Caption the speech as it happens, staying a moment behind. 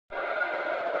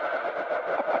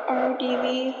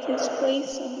RDV, please play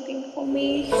something for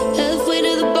me. Halfway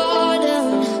to the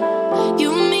bottom,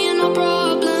 you and me and no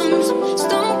problems.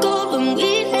 Stone cold when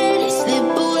we let it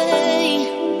slip away.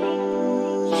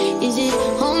 Is it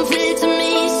unfair to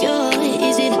miss you?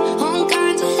 Is it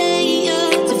unkind to hate you?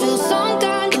 To feel some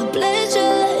kind of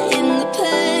pleasure in the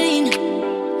pain.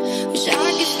 Wish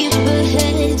I could skip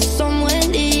ahead to somewhere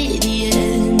near the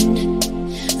end.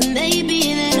 And maybe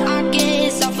then I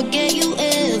guess I'll forget you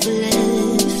ever left.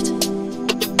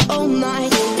 Oh my,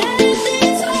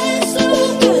 everything's all so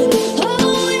good.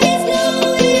 Always knew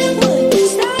it would.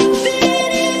 Stop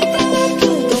it if I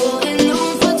could. Going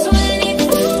on for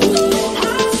 24. I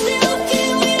still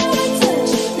feel your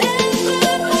touch. Never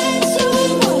had so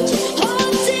much.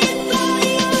 Haunted by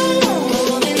your love.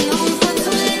 Going on for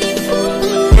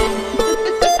 24.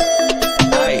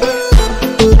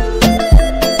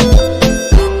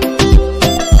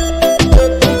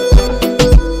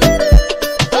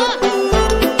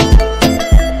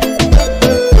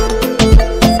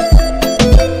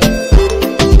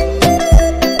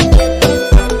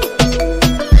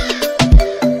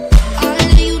 I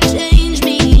let you change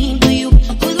me, but you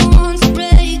were the ones to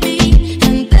break me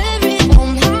and bury all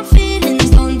my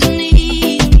feelings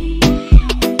underneath.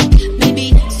 Maybe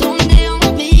someday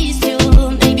I'll miss you,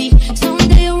 maybe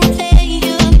someday I'll hate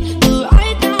you, but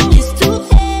right now it's too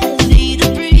heavy to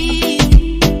breathe.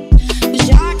 Wish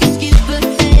I could skip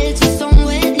ahead to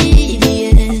somewhere near the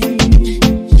end,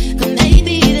 and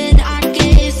maybe then I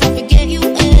guess I'll forget you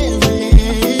ever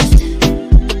left.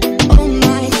 Oh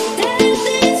my,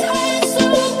 everything's all so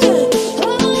good.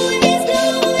 Always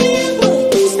knew it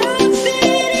would. Stop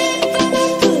it if I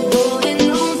could. Going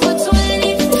on for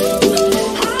 24.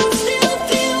 I still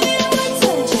feel your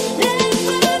touch.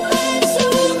 Never had so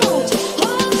much.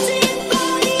 Haunted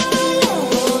by your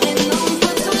love. Going on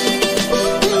for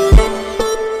 24.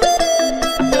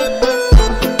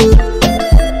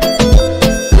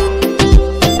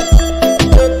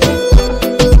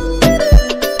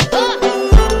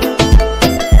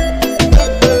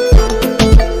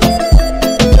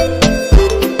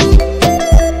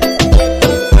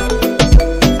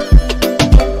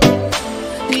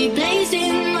 Replays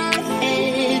in my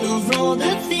head of all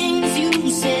the things you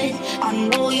said. I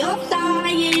know you're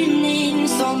lying in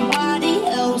somebody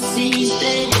else's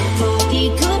bed. Thought he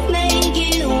could make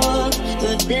it work,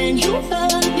 but then you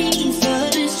hurt